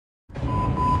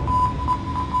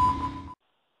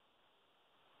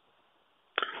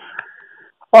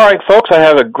All right, folks, I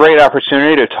have a great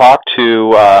opportunity to talk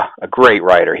to a great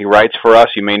writer. He writes for us.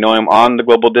 You may know him on the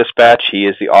Global Dispatch. He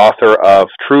is the author of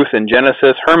Truth in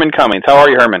Genesis, Herman Cummings. How are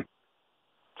you, Herman?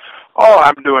 Oh,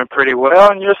 I'm doing pretty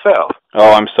well, and yourself?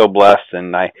 Oh, I'm so blessed,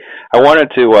 and I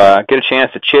wanted to get a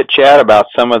chance to chit-chat about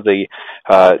some of the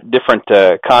different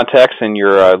contexts in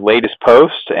your latest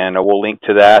post, and we'll link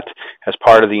to that as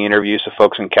part of the interview so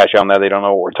folks can catch on there. They don't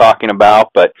know what we're talking about,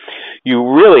 but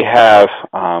you really have,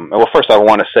 well, first I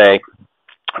want to say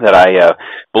that I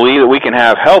believe that we can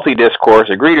have healthy discourse,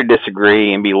 agree to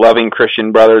disagree, and be loving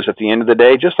Christian brothers at the end of the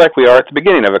day, just like we are at the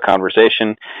beginning of a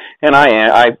conversation, and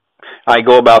I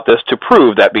go about this to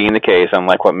prove that being the case,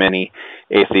 unlike what many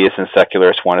atheists and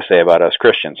secularists want to say about us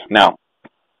Christians. Now,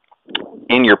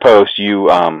 in your post, you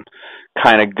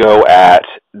kind of go at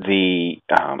the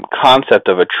concept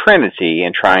of a Trinity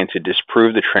and trying to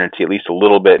disprove the Trinity at least a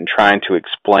little bit and trying to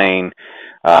explain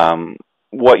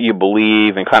what you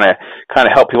believe and kind of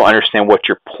help people understand what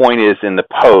your point is in the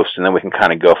post, and then we can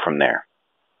kind of go from there.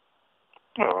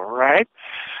 All right.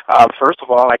 First of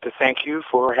all, I'd like to thank you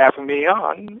for having me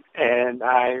on, and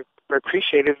I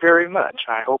appreciate it very much.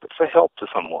 I hope it's a help to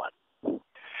someone.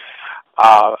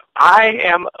 I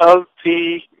am of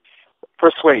the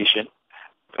persuasion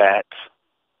that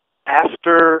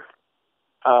after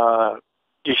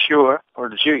Yeshua or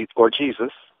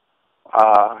Jesus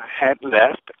had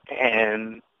left,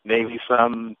 and maybe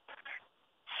some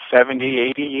 70,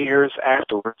 80 years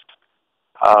afterwards,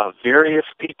 various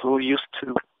people used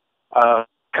to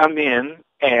come in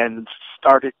and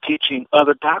started teaching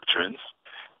other doctrines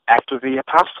after the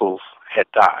apostles had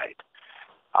died.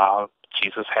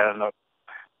 Jesus had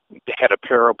a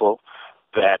parable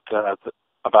that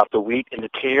about the wheat and the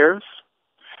tares,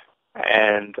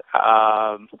 and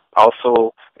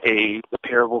also the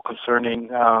parable concerning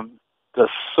the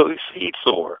seed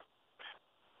sower.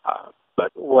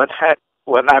 But what I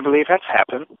believe has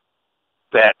happened,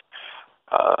 that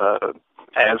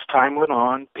as time went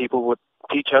on, people would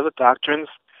teach other doctrines,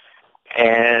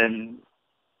 and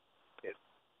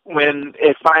when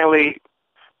it finally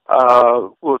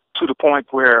was to the point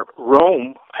where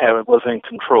Rome was in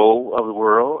control of the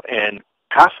world, and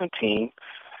Constantine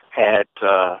had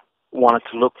wanted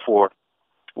to look for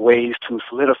ways to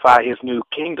solidify his new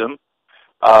kingdom.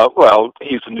 Well,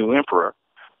 he's the new emperor.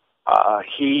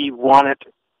 He wanted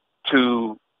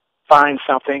to find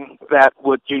something that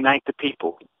would unite the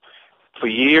people. For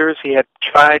years, he had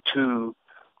tried to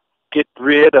get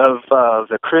rid of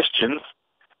the Christians,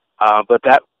 but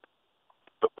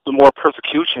the more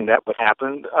persecution that would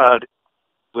happen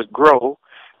would grow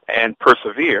and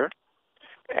persevere.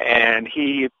 And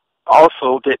he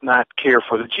also did not care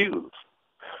for the Jews.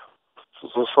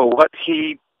 So what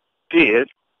he did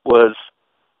was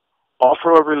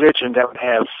offer a religion that would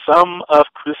have some of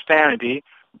Christianity,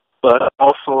 but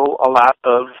also a lot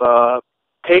of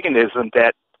paganism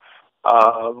that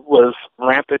was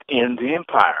rampant in the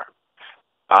empire,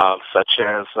 such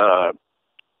as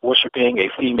worshiping a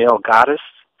female goddess,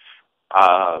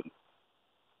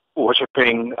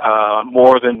 worshiping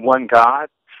more than one god.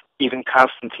 Even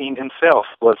Constantine himself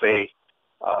was a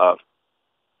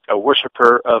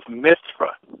worshiper of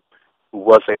Mithra, who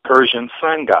was a Persian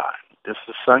sun god. This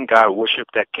is a sun god worship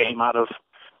that came out of,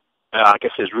 I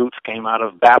guess his roots came out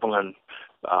of Babylon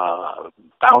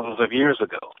thousands of years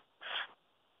ago.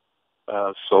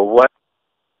 So what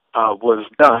was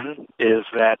done is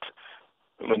that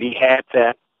when he had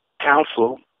that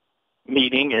council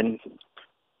meeting in,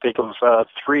 I think it was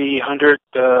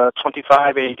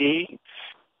 325 A.D.,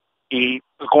 he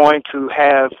was going to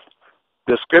have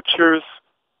the scriptures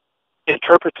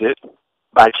interpreted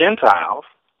by Gentiles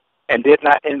and did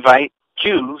not invite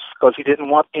Jews because he didn't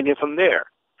want any of them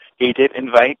there. He did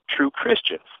invite true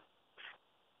Christians.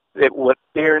 What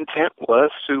their intent was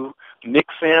to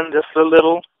mix in just a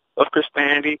little of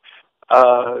Christianity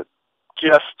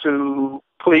just to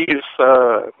please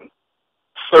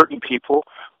certain people,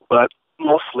 but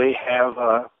mostly have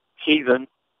heathen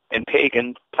and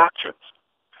pagan doctrines.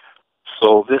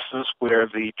 So this is where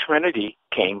the Trinity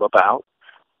came about,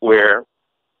 where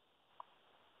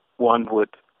one would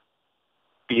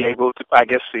be able to, I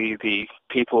guess the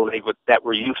people that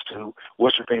were used to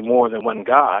worshiping more than one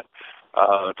God,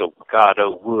 the god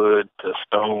of wood, the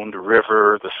stone, the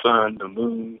river, the sun, the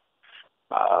moon,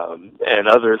 and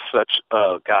other such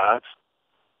gods,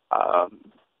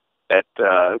 that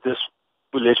this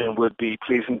religion would be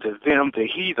pleasing to them, the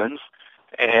heathens,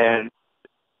 and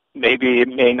maybe it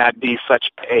may not be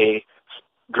such a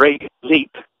great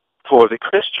leap for the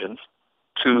Christians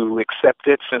to accept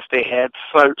it, since they had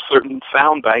certain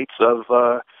sound bites of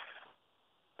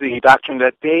the doctrine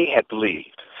that they had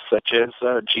believed. such as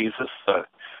Jesus,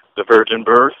 the virgin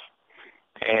birth,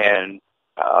 and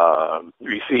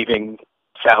receiving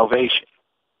salvation.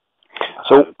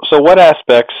 So what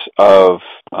aspects of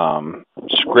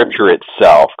Scripture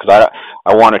itself? Because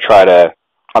I want to try to.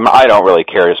 I don't really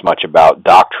care as much about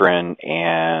doctrine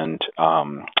and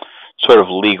sort of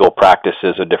legal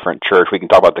practices of different church. We can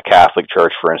talk about the Catholic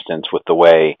Church, for instance, with the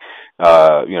way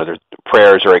their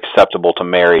prayers are acceptable to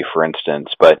Mary, for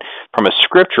instance. But from a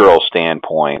scriptural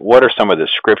standpoint, what are some of the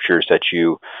scriptures that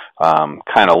you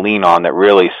kind of lean on that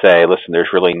really say, listen,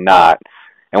 there's really not.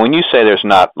 And when you say there's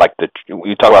not, like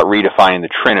you talk about redefining the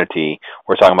Trinity,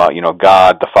 we're talking about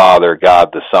God the Father,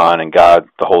 God the Son, and God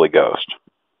the Holy Ghost,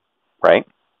 right?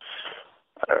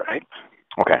 All right.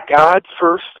 Okay. God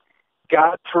first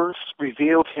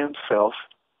revealed himself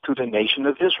to the nation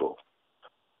of Israel.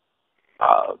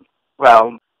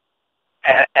 Well,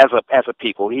 as a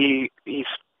people, he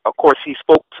of course he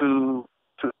spoke to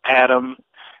Adam,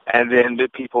 and then the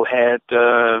people had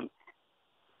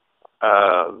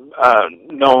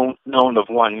known of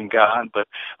one God. But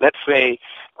let's say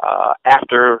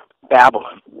after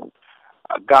Babylon,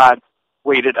 God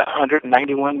waited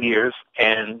 191 years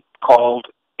and called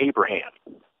Abraham.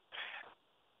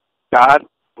 God,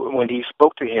 when he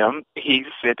spoke to him, he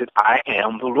said that I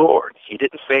am the Lord. He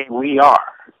didn't say we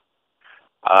are.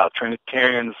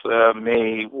 Trinitarians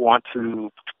may want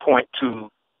to point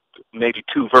to maybe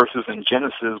 2 verses in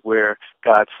Genesis where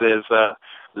God says,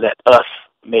 let us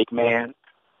make man,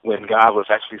 when God was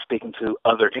actually speaking to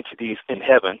other entities in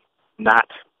heaven,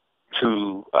 not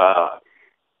to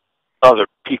other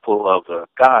people of the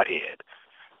Godhead.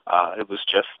 It was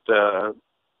just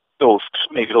those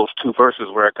 2 verses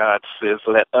where God says,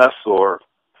 let us, or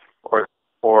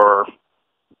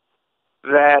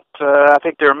that, I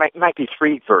think there might be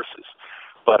 3 verses,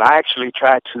 but I actually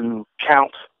tried to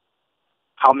count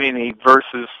how many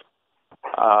verses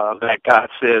that God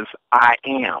says, I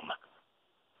am.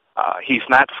 He's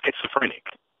not schizophrenic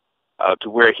to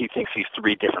where he thinks he's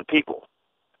 3 different people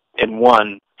in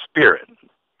one spirit.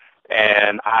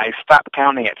 And I stopped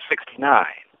counting at 69.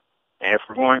 And if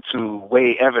we're going to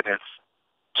weigh evidence,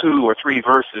 2 or 3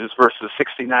 verses versus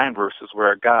 69 verses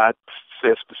where God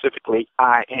says specifically,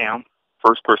 I am,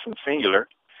 first person singular,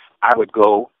 I would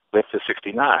go with the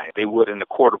 69. They would in the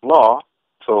court of law,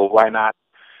 so why not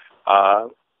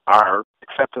our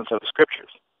acceptance of the scriptures?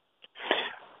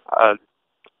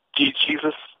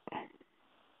 Jesus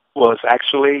was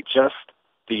actually just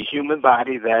the human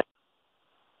body that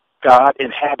God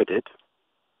inhabited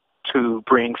to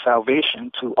bring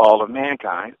salvation to all of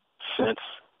mankind, since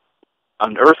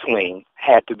an earthling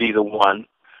had to be the one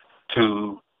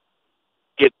to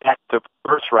get back the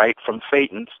birthright from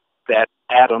Satan that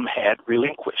Adam had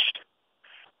relinquished.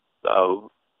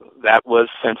 So that was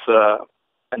since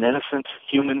an innocent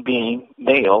human being,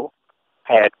 male,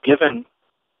 had given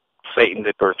Satan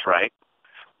the birthright,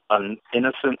 an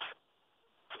innocent,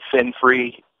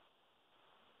 sin-free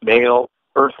male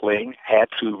earthling had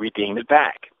to redeem it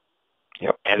back.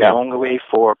 Yep. And the only way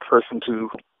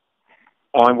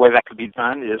that could be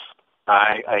done is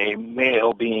by a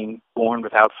male being born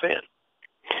without sin.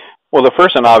 Well, the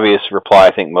first and obvious reply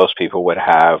I think most people would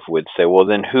say, well,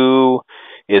 then who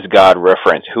is God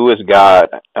referenced? Who is God?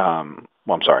 I'm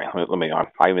sorry.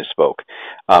 I misspoke.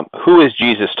 Who is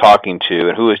Jesus talking to,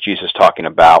 and who is Jesus talking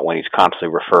about when he's constantly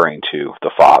referring to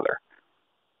the Father?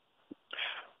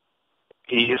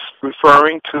 He is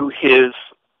referring to his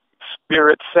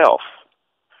spirit self.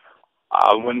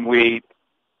 When we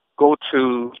go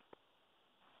to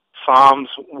Psalms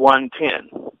 110,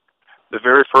 the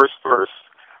very first verse,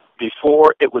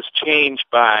 before it was changed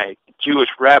by Jewish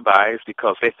rabbis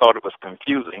because they thought it was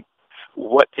confusing,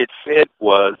 what it said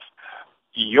was,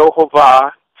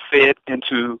 Yehovah said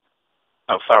unto,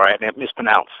 I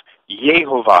mispronounced,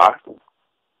 Yehovah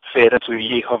said unto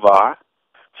Yehovah,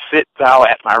 sit thou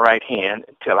at my right hand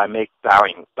until I make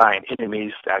thine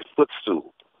enemies thy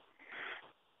footstool.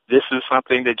 This is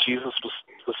something that Jesus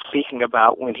was speaking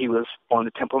about when he was on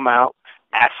the Temple Mount,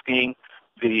 asking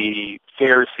the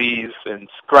Pharisees and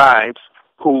scribes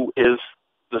who is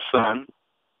the Son,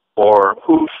 or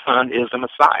whose son is the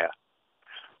Messiah.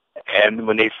 And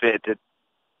when they said that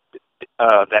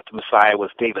the Messiah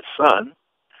was David's son,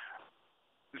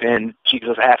 then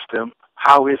Jesus asked them,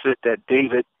 how is it that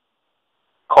David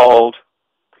called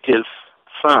his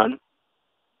son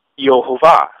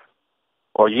Yehovah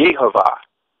or Yehovah?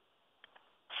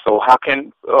 So how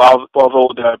can,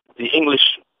 although the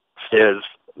English says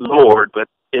Lord, but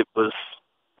it was,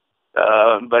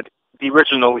 but the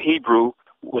original Hebrew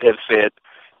would have said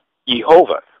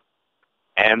Jehovah.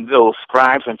 And those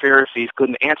scribes and Pharisees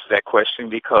couldn't answer that question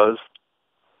because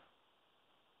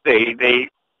they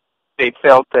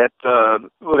felt that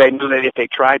they knew that if they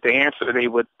tried to answer, they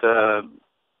would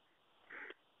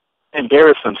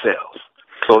embarrass themselves.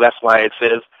 So that's why it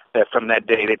says that from that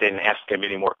day they didn't ask him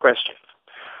any more questions.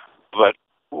 But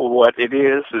what it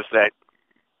is that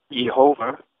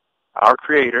Jehovah, our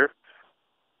Creator,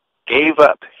 gave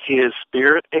up his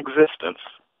spirit existence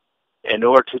in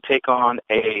order to take on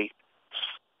a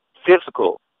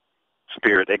physical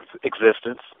spirit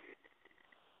existence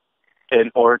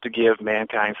in order to give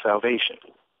mankind salvation.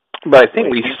 But I think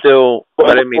we still,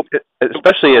 but I mean,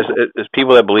 especially as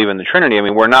people that believe in the Trinity, I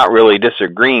mean, we're not really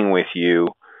disagreeing with you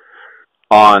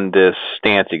on this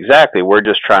stance exactly. We're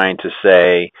just trying to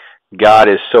say God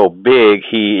is so big,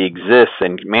 he exists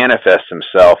and manifests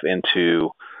himself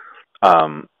into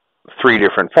three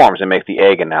different forms. And make the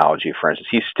egg analogy, for instance.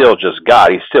 He's still just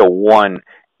God. He's still one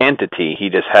entity. He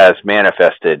just has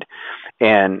manifested.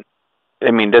 And,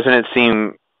 I mean, doesn't it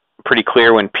seem pretty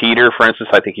clear when Peter, for instance,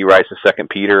 I think he writes in 2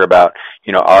 Peter about,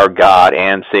 our God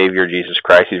and Savior Jesus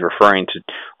Christ. He's referring to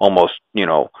almost,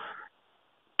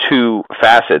 two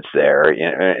facets there.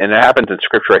 And it happens in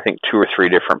Scripture, I think, 2 or 3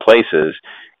 different places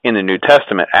in the New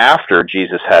Testament after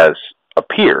Jesus has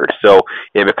appeared. So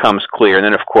it becomes clear. And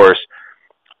then, of course,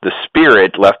 the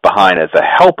Spirit left behind as a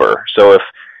helper. So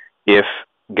if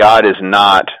God is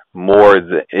not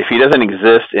if he doesn't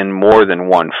exist in more than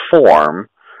one form,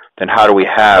 then how do we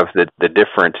have the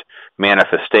different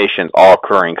manifestations all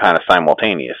occurring kind of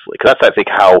simultaneously? Because that's, I think,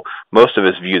 how most of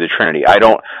us view the Trinity.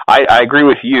 I agree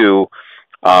with you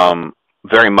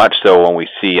very much so when we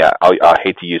see, I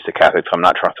hate to use the Catholics, so I'm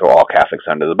not trying to throw all Catholics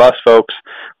under the bus, folks,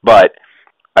 but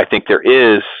I think there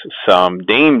is some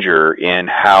danger in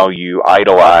how you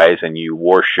idolize and you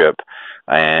worship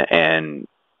and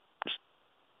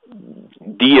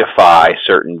deify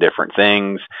certain different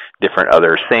things, different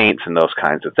other saints and those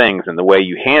kinds of things. And the way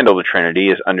you handle the Trinity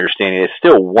is understanding it's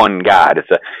still one God.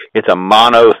 It's a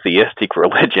monotheistic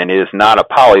religion. It is not a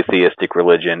polytheistic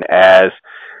religion as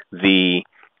the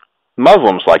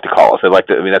Muslims like to call us.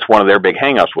 That's one of their big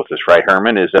hang-ups with us, right,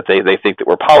 Herman, is that they think that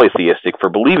we're polytheistic for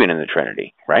believing in the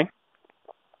Trinity, right?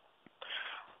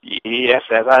 Yes,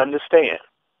 as I understand.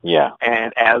 Yeah.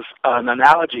 And as an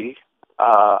analogy,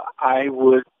 I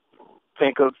would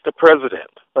think of the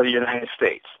President of the United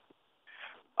States.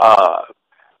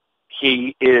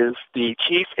 He is the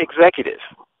chief executive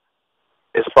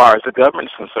as far as the government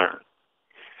is concerned.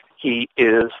 He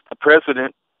is the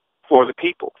president for the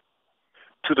people.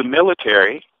 To the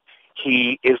military,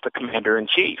 he is the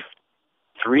commander-in-chief.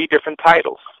 3 different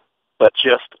titles, but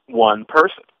just one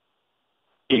person.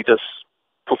 He just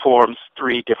performs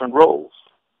 3 different roles.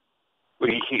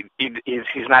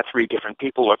 He's not 3 different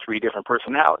people or 3 different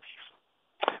personalities.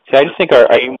 See, I just think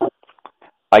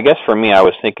I guess for me, I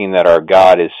was thinking that our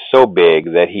God is so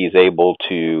big that he's able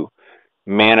to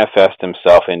manifest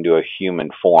himself into a human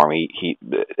form.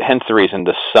 Hence the reason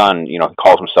the Son, he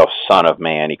calls himself Son of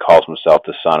Man. He calls himself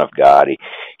the Son of God.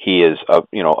 He is a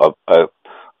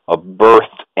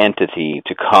birthed entity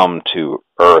to come to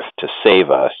earth to save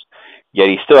us. Yet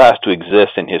he still has to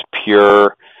exist in his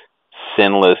pure,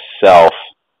 sinless self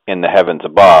in the heavens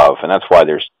above, and that's why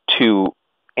there's 2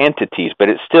 entities, but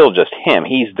it's still just him.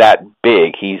 He's that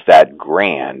big. He's that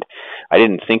grand. I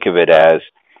didn't think of it as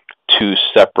 2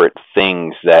 separate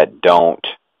things that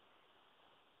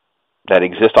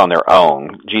exist on their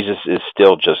own. Jesus is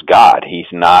still just God.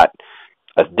 He's not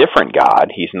a different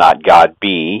God. He's not God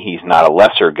B. He's not a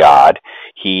lesser God.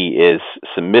 He is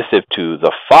submissive to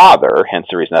the Father, hence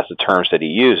the reason that's the terms that he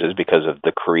uses, because of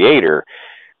the Creator.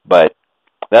 But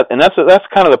that's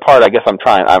kind of the part I guess I'm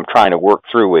trying to work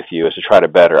through with you, is to try to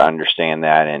better understand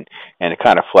that and to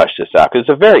kind of flesh this out, because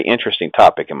it's a very interesting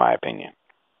topic in my opinion.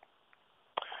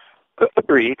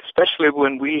 Agreed, especially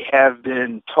when we have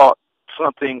been taught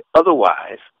something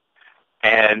otherwise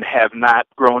and have not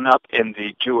grown up in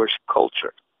the Jewish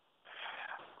culture.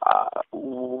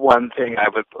 One thing I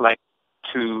would like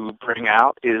to bring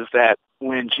out is that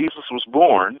when Jesus was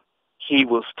born, he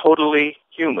was totally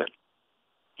human.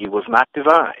 He was not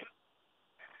divine.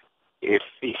 If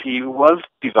he was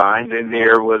divine, then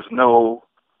there was no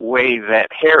way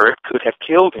that Herod could have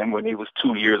killed him when he was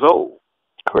 2 years old.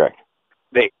 Correct.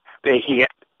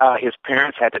 His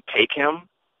parents had to take him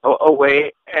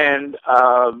away and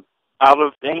out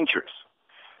of dangers.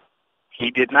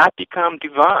 He did not become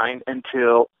divine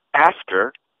until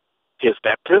after his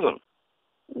baptism,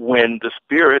 when the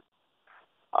Spirit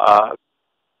of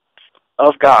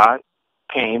God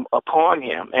came upon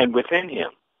him and within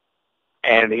him,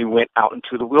 and he went out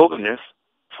into the wilderness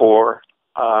to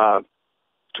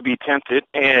be tempted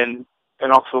and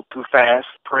also to fast,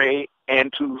 pray,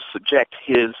 and to subject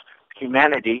his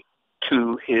humanity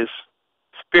to his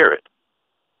spirit.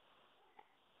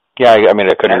 Yeah, I mean,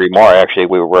 I couldn't agree more. Actually,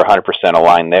 we're 100%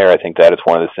 aligned there. I think that is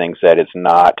one of the things that it's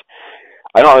not.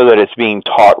 I don't know that it's being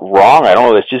taught wrong. I don't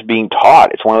know that it's just being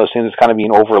taught. It's one of those things that's kind of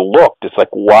being overlooked. It's like,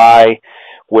 why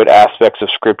would aspects of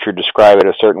Scripture describe it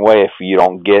a certain way if you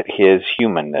don't get his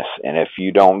humanness? And if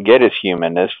you don't get his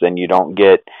humanness, then you don't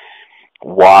get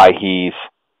why he's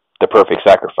the perfect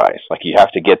sacrifice. Like, you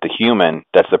have to get the human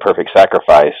that's the perfect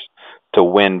sacrifice to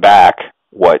win back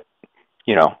what,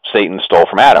 Satan stole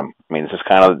from Adam. I mean, this is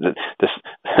kind of this.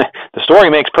 The story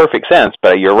makes perfect sense,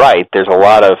 but you're right. There's a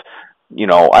lot of,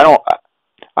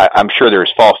 I'm sure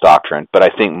there's false doctrine, but I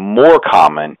think more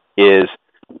common is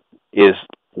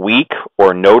weak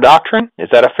or no doctrine. Is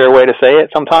that a fair way to say it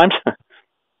sometimes?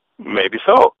 Maybe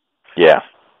so. Yeah.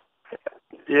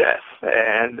 Yes,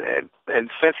 and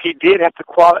since he did have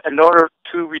to in order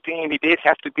to redeem, he did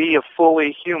have to be a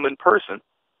fully human person,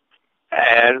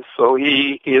 and so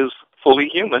he is fully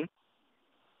human,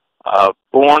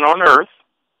 born on earth,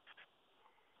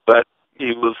 but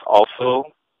he was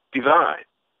also divine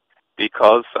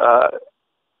because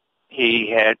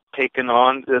he had taken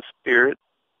on the spirit.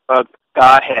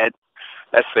 God had,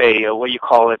 let's say,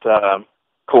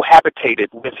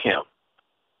 cohabitated with him.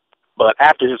 But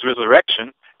after his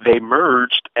resurrection, they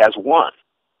merged as one.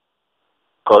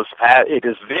 Because it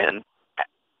is then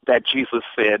that Jesus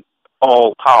said,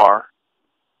 all power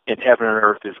in heaven and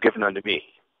earth is given unto me.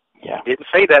 Yeah. He didn't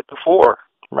say that before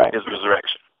his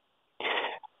resurrection.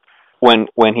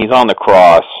 When he's on the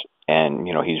cross and,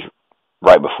 he's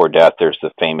right before death, there's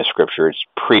the famous scripture, it's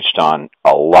preached on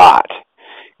a lot.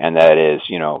 And that is,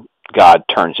 God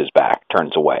turns his back,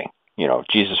 turns away.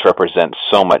 Jesus represents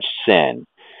so much sin,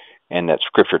 and that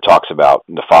scripture talks about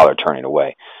the Father turning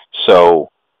away. So,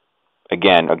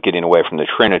 again, getting away from the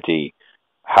Trinity,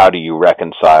 how do you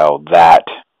reconcile that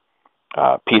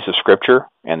piece of scripture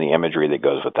and the imagery that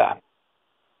goes with that?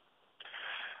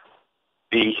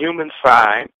 The human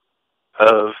side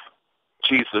of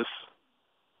Jesus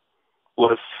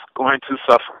was going to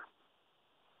suffer.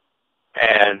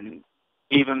 And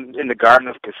even in the Garden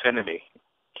of Gethsemane,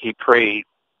 he prayed,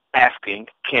 asking,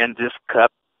 can this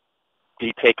cup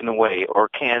be taken away, or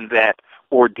can that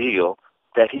ordeal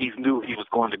that he knew he was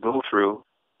going to go through,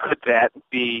 could that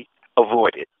be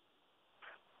avoided?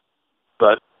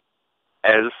 But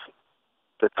as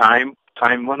the time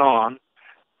went on,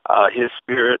 his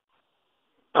spirit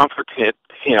comforted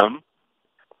him,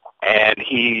 and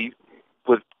he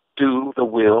would do the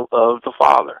will of the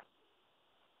Father.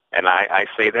 And I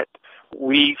say that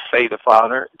we say the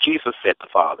Father, Jesus said the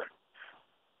Father.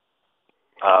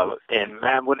 And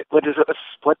man, what is it?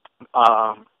 What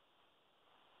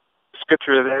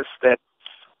scripture it is that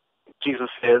Jesus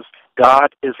says,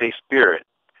 God is a spirit,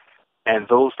 and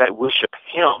those that worship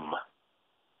him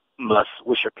must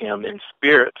worship him in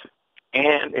spirit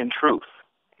and in truth.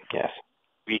 Yes.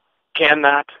 We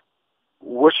cannot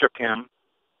worship him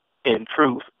in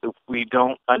truth if we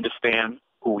don't understand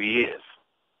who he is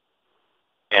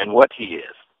and what he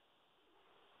is.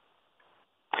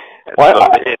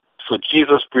 So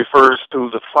Jesus refers to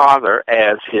the Father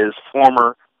as his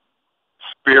former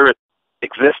spirit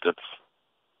existence.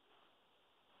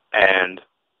 And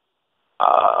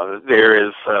there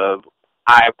is,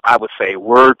 I would say,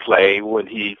 wordplay when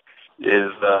he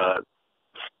is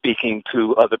speaking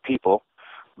to other people.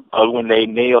 When they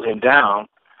nailed him down,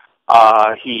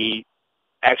 he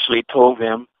actually told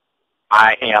them,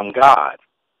 I am God.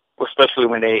 Especially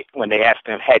when they asked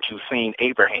him, had you seen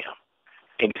Abraham?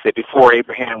 And he said, before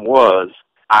Abraham was,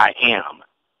 I am.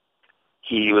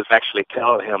 He was actually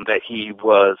telling him that he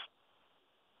was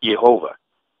Jehovah.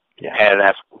 Yeah. And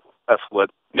that's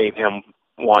what made him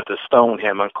want to stone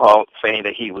him and saying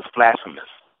that he was blasphemous.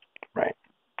 Right.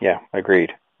 Yeah,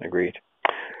 agreed.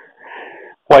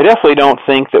 Well, I definitely don't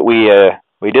think that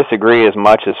we disagree as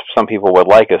much as some people would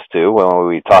like us to when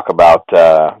we talk about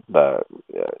the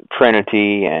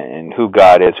Trinity and who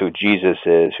God is, who Jesus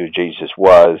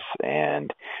was,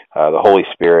 and the Holy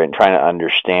Spirit, and trying to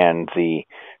understand the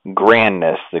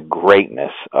grandness, the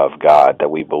greatness of God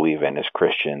that we believe in as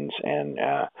Christians. And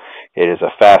it is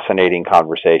a fascinating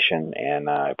conversation, and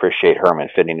I appreciate Herman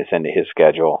fitting us into his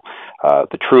schedule.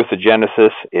 The Truth of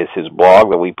Genesis is his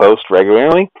blog that we post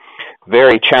regularly.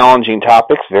 Very challenging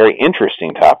topics, very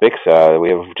interesting topics. We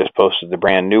have just posted the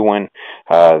brand new one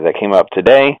that came up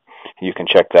today. You can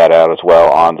check that out as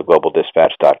well on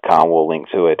theglobaldispatch.com. We'll link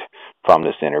to it from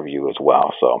this interview as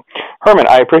well. So, Herman,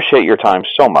 I appreciate your time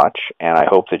so much, and I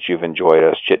hope that you've enjoyed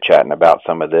us chit-chatting about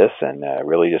some of this and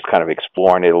really just kind of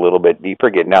exploring it a little bit deeper,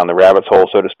 getting down the rabbit's hole,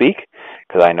 so to speak,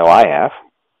 because I know I have.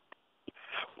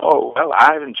 Oh, well,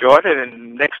 I've enjoyed it,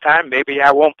 and next time maybe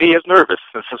I won't be as nervous.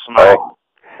 This is my,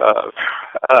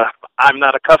 I'm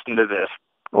not accustomed to this.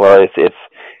 Well,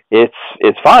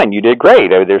 it's fine. You did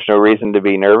great. There's no reason to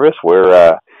be nervous.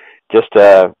 We're just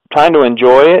trying to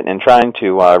enjoy it and trying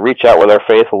to reach out with our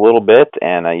faith a little bit.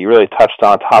 And you really touched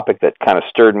on a topic that kind of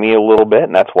stirred me a little bit,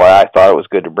 and that's why I thought it was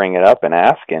good to bring it up and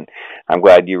ask. And I'm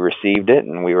glad you received it,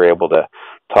 and we were able to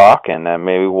talk. And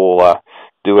maybe we'll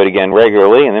do it again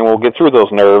regularly, and then we'll get through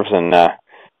those nerves and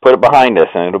put it behind us,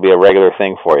 and it'll be a regular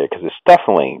thing for you, because it's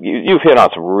definitely, you've hit on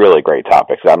some really great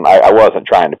topics. I wasn't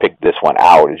trying to pick this one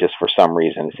out. It's just for some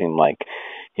reason it seemed like,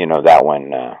 that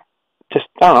one just,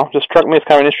 I don't know, just struck me as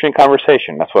kind of an interesting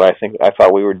conversation. That's what I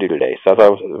thought we would do today. So I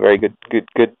thought it was a very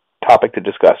good topic to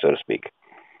discuss, so to speak.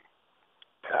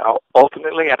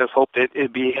 Ultimately, I just hope that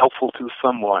it'd be helpful to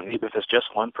someone, even if it's just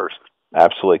one person.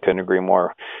 Absolutely, couldn't agree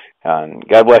more.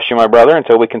 God bless you, my brother,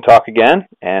 until we can talk again,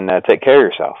 and take care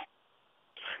of yourself.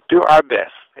 Do our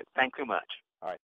best. Thank you much.